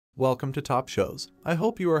welcome to Top Shows. I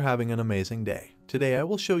hope you are having an amazing day. Today I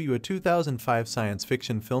will show you a 2005 science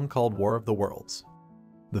fiction film called War of the Worlds.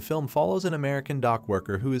 The film follows an American dock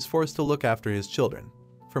worker who is forced to look after his children,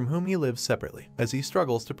 from whom he lives separately, as he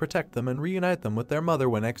struggles to protect them and reunite them with their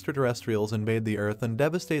mother when extraterrestrials invade the Earth and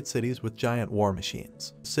devastate cities with giant war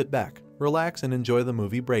machines. Sit back, relax and enjoy the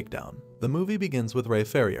movie breakdown. The movie begins with Ray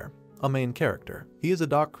Ferrier, a main character. He is a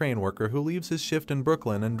dock crane worker who leaves his shift in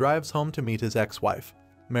Brooklyn and drives home to meet his ex-wife,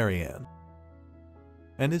 Marianne,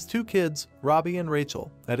 and his two kids, Robbie and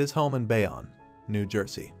Rachel, at his home in Bayonne, New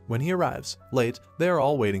Jersey. When he arrives, late, they are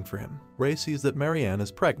all waiting for him. Ray sees that Marianne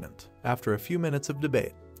is pregnant. After a few minutes of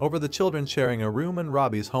debate over the children sharing a room and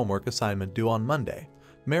Robbie's homework assignment due on Monday,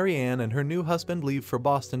 Marianne and her new husband leave for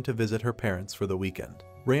Boston to visit her parents for the weekend.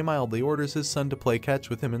 Ray mildly orders his son to play catch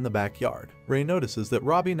with him in the backyard. Ray notices that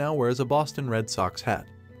Robbie now wears a Boston Red Sox hat.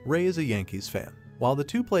 Ray is a Yankees fan. While the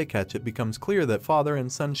two play catch, it becomes clear that father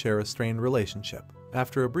and son share a strained relationship.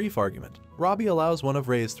 After a brief argument, Robbie allows one of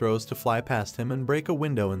Ray's throws to fly past him and break a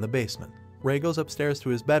window in the basement. Ray goes upstairs to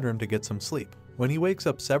his bedroom to get some sleep. When he wakes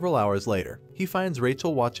up several hours later, he finds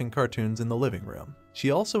Rachel watching cartoons in the living room.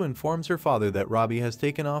 She also informs her father that Robbie has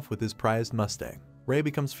taken off with his prized Mustang. Ray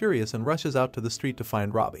becomes furious and rushes out to the street to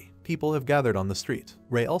find Robbie. People have gathered on the street.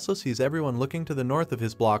 Ray also sees everyone looking to the north of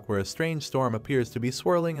his block where a strange storm appears to be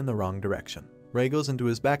swirling in the wrong direction. Ray goes into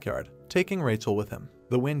his backyard, taking Rachel with him.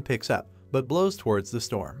 The wind picks up, but blows towards the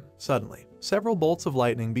storm. Suddenly, several bolts of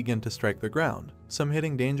lightning begin to strike the ground, some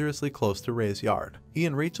hitting dangerously close to Ray's yard. He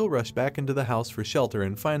and Rachel rush back into the house for shelter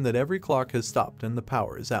and find that every clock has stopped and the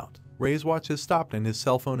power is out. Ray's watch has stopped and his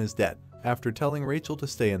cell phone is dead. After telling Rachel to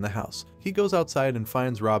stay in the house, he goes outside and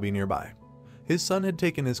finds Robbie nearby. His son had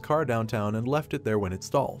taken his car downtown and left it there when it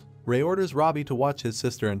stalled. Ray orders Robbie to watch his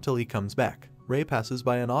sister until he comes back. Ray passes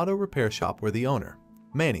by an auto repair shop where the owner,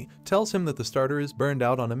 Manny, tells him that the starter is burned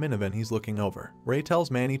out on a minivan he's looking over. Ray tells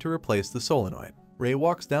Manny to replace the solenoid. Ray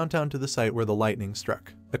walks downtown to the site where the lightning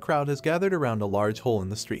struck. A crowd has gathered around a large hole in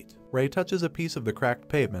the street. Ray touches a piece of the cracked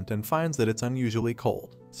pavement and finds that it's unusually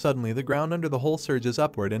cold. Suddenly, the ground under the hole surges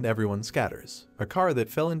upward and everyone scatters. A car that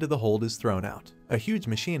fell into the hole is thrown out. A huge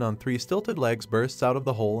machine on three stilted legs bursts out of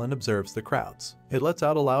the hole and observes the crowds. It lets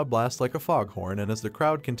out a loud blast like a foghorn, and as the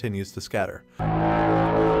crowd continues to scatter,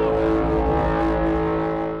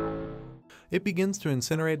 it begins to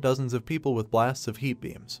incinerate dozens of people with blasts of heat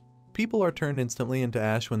beams. People are turned instantly into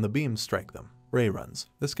ash when the beams strike them. Ray runs,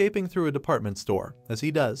 escaping through a department store. As he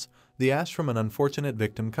does, the ash from an unfortunate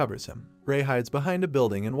victim covers him. Ray hides behind a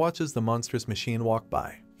building and watches the monstrous machine walk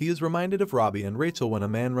by. He is reminded of Robbie and Rachel when a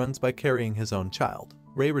man runs by carrying his own child.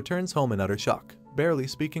 Ray returns home in utter shock, barely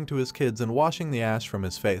speaking to his kids and washing the ash from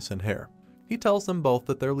his face and hair. He tells them both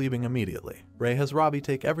that they're leaving immediately. Ray has Robbie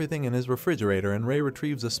take everything in his refrigerator and Ray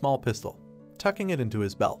retrieves a small pistol, tucking it into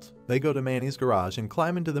his belt. They go to Manny's garage and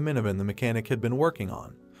climb into the minivan the mechanic had been working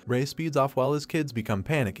on. Ray speeds off while his kids become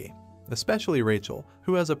panicky, especially Rachel,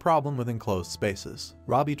 who has a problem with enclosed spaces.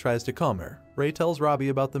 Robbie tries to calm her. Ray tells Robbie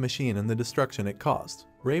about the machine and the destruction it caused.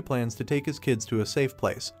 Ray plans to take his kids to a safe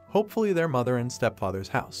place, hopefully their mother and stepfather's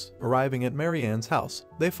house. Arriving at Marianne's house,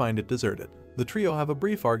 they find it deserted. The trio have a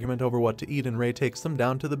brief argument over what to eat and Ray takes them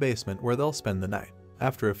down to the basement where they'll spend the night.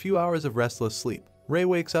 After a few hours of restless sleep, Ray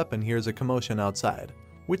wakes up and hears a commotion outside,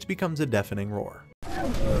 which becomes a deafening roar.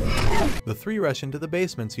 The three rush into the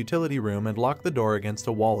basement's utility room and lock the door against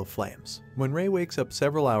a wall of flames. When Ray wakes up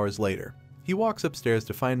several hours later, he walks upstairs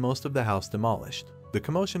to find most of the house demolished. The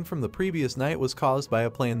commotion from the previous night was caused by a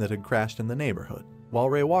plane that had crashed in the neighborhood. While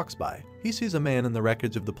Ray walks by, he sees a man in the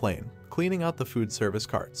wreckage of the plane, cleaning out the food service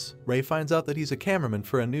carts. Ray finds out that he's a cameraman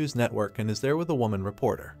for a news network and is there with a woman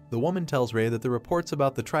reporter. The woman tells Ray that the reports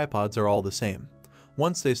about the tripods are all the same.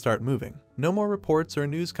 Once they start moving, no more reports or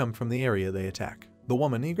news come from the area they attack. The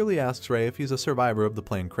woman eagerly asks Ray if he's a survivor of the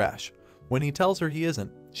plane crash. When he tells her he isn't,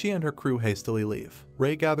 she and her crew hastily leave.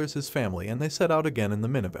 Ray gathers his family and they set out again in the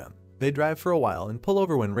minivan. They drive for a while and pull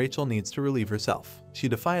over when Rachel needs to relieve herself. She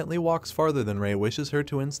defiantly walks farther than Ray wishes her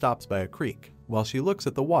to and stops by a creek. While she looks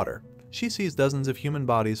at the water, she sees dozens of human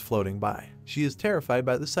bodies floating by. She is terrified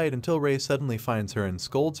by the sight until Ray suddenly finds her and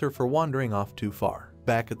scolds her for wandering off too far.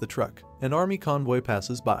 Back at the truck, an army convoy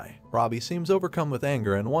passes by. Robbie seems overcome with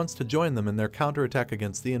anger and wants to join them in their counterattack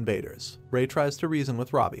against the invaders. Ray tries to reason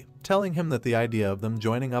with Robbie, telling him that the idea of them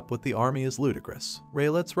joining up with the army is ludicrous. Ray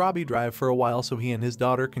lets Robbie drive for a while so he and his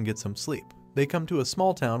daughter can get some sleep. They come to a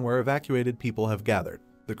small town where evacuated people have gathered.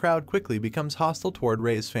 The crowd quickly becomes hostile toward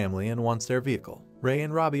Ray's family and wants their vehicle. Ray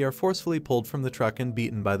and Robbie are forcefully pulled from the truck and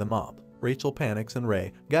beaten by the mob. Rachel panics and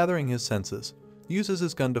Ray, gathering his senses, uses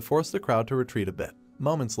his gun to force the crowd to retreat a bit.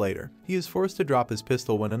 Moments later, he is forced to drop his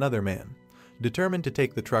pistol when another man, determined to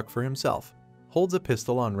take the truck for himself, holds a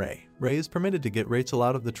pistol on Ray. Ray is permitted to get Rachel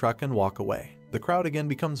out of the truck and walk away. The crowd again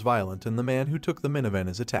becomes violent and the man who took the minivan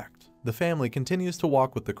is attacked. The family continues to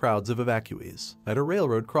walk with the crowds of evacuees. At a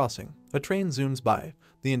railroad crossing, a train zooms by.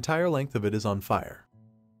 The entire length of it is on fire.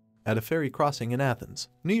 At a ferry crossing in Athens,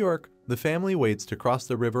 New York, the family waits to cross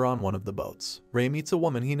the river on one of the boats. Ray meets a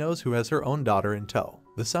woman he knows who has her own daughter in tow.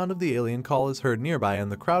 The sound of the alien call is heard nearby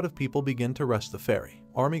and the crowd of people begin to rush the ferry.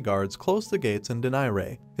 Army guards close the gates and deny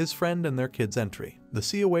Ray, his friend and their kids entry. They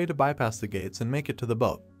see a way to bypass the gates and make it to the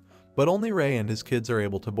boat, but only Ray and his kids are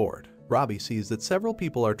able to board. Robbie sees that several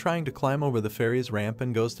people are trying to climb over the ferry's ramp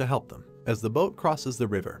and goes to help them. As the boat crosses the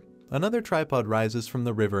river, another tripod rises from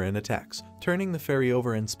the river and attacks, turning the ferry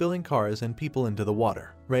over and spilling cars and people into the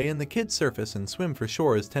water. Ray and the kids surface and swim for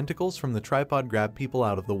shore as tentacles from the tripod grab people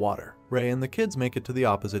out of the water. Ray and the kids make it to the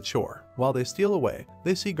opposite shore. While they steal away,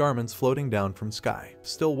 they see garments floating down from sky.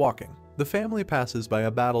 Still walking, the family passes by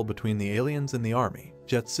a battle between the aliens and the army.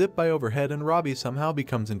 Jets zip by overhead and Robbie somehow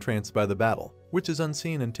becomes entranced by the battle, which is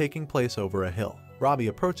unseen and taking place over a hill. Robbie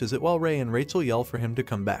approaches it while Ray and Rachel yell for him to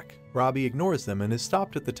come back. Robbie ignores them and is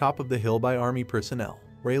stopped at the top of the hill by army personnel.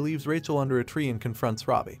 Ray leaves Rachel under a tree and confronts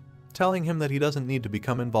Robbie, telling him that he doesn't need to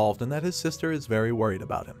become involved and that his sister is very worried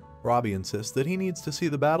about him. Robbie insists that he needs to see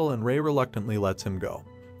the battle and Ray reluctantly lets him go,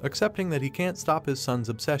 accepting that he can't stop his son's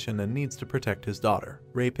obsession and needs to protect his daughter.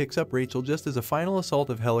 Ray picks up Rachel just as a final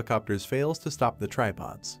assault of helicopters fails to stop the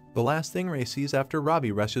tripods. The last thing Ray sees after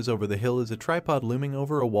Robbie rushes over the hill is a tripod looming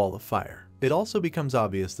over a wall of fire. It also becomes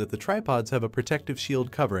obvious that the tripods have a protective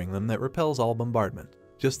shield covering them that repels all bombardment.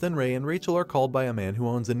 Just then Ray and Rachel are called by a man who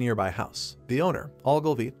owns a nearby house. The owner,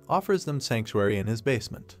 Ogilvy, offers them sanctuary in his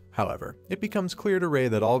basement. However, it becomes clear to Ray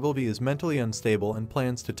that Ogilvy is mentally unstable and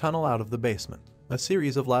plans to tunnel out of the basement. A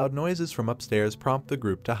series of loud noises from upstairs prompt the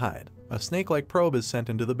group to hide. A snake-like probe is sent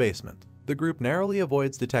into the basement. The group narrowly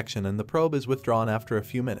avoids detection and the probe is withdrawn after a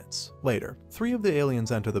few minutes. Later, 3 of the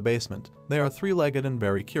aliens enter the basement. They are 3-legged and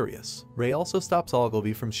very curious. Ray also stops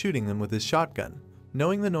Ogilvy from shooting them with his shotgun,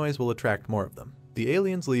 knowing the noise will attract more of them. The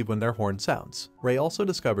aliens leave when their horn sounds. Ray also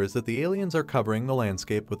discovers that the aliens are covering the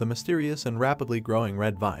landscape with a mysterious and rapidly growing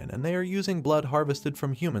red vine, and they are using blood harvested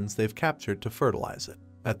from humans they've captured to fertilize it.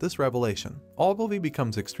 At this revelation, Ogilvy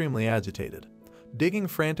becomes extremely agitated, digging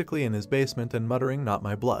frantically in his basement and muttering "not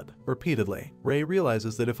my blood" repeatedly. Ray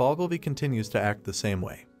realizes that if Ogilvy continues to act the same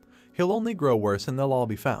way, he'll only grow worse and they'll all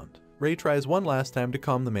be found. Ray tries one last time to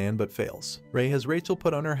calm the man but fails. Ray has Rachel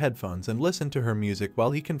put on her headphones and listen to her music while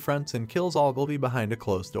he confronts and kills Ogilvy behind a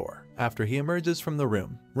closed door. After he emerges from the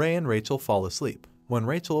room, Ray and Rachel fall asleep. When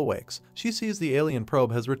Rachel awakes, she sees the alien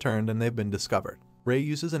probe has returned and they've been discovered. Ray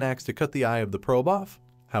uses an axe to cut the eye of the probe off.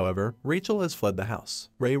 However, Rachel has fled the house.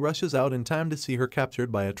 Ray rushes out in time to see her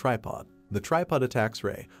captured by a tripod. The tripod attacks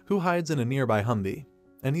Ray, who hides in a nearby Humvee,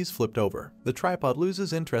 and he's flipped over. The tripod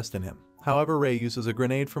loses interest in him. However, Ray uses a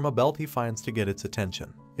grenade from a belt he finds to get its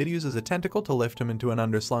attention. It uses a tentacle to lift him into an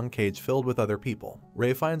underslung cage filled with other people.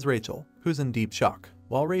 Ray finds Rachel, who's in deep shock.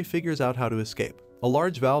 While Ray figures out how to escape, a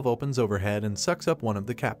large valve opens overhead and sucks up one of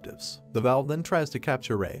the captives. The valve then tries to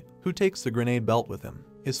capture Ray, who takes the grenade belt with him.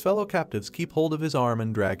 His fellow captives keep hold of his arm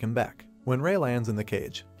and drag him back. When Ray lands in the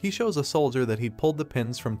cage, he shows a soldier that he'd pulled the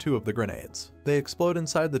pins from 2 of the grenades. They explode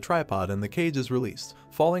inside the tripod and the cage is released,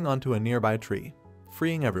 falling onto a nearby tree,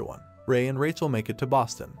 freeing everyone. Ray and Rachel make it to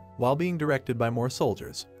Boston. While being directed by more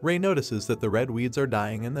soldiers, Ray notices that the red weeds are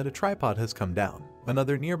dying and that a tripod has come down.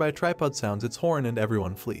 Another nearby tripod sounds its horn and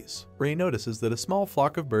everyone flees. Ray notices that a small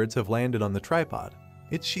flock of birds have landed on the tripod.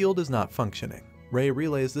 Its shield is not functioning. Ray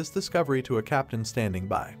relays this discovery to a captain standing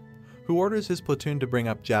by, who orders his platoon to bring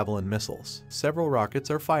up javelin missiles. Several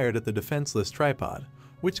rockets are fired at the defenseless tripod,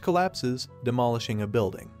 which collapses, demolishing a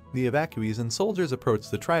building. The evacuees and soldiers approach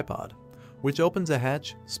the tripod, which opens a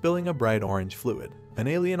hatch, spilling a bright orange fluid. An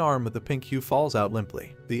alien arm with a pink hue falls out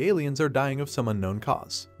limply. The aliens are dying of some unknown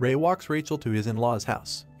cause. Ray walks Rachel to his in-laws'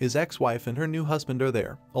 house. His ex-wife and her new husband are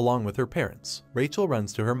there, along with her parents. Rachel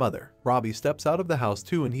runs to her mother. Robbie steps out of the house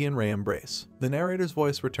too and he and Ray embrace. The narrator's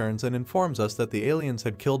voice returns and informs us that the aliens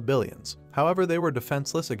had killed billions. However, they were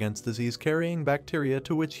defenseless against disease-carrying bacteria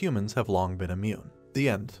to which humans have long been immune. The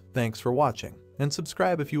end. Thanks for watching, and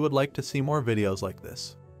subscribe if you would like to see more videos like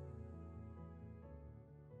this.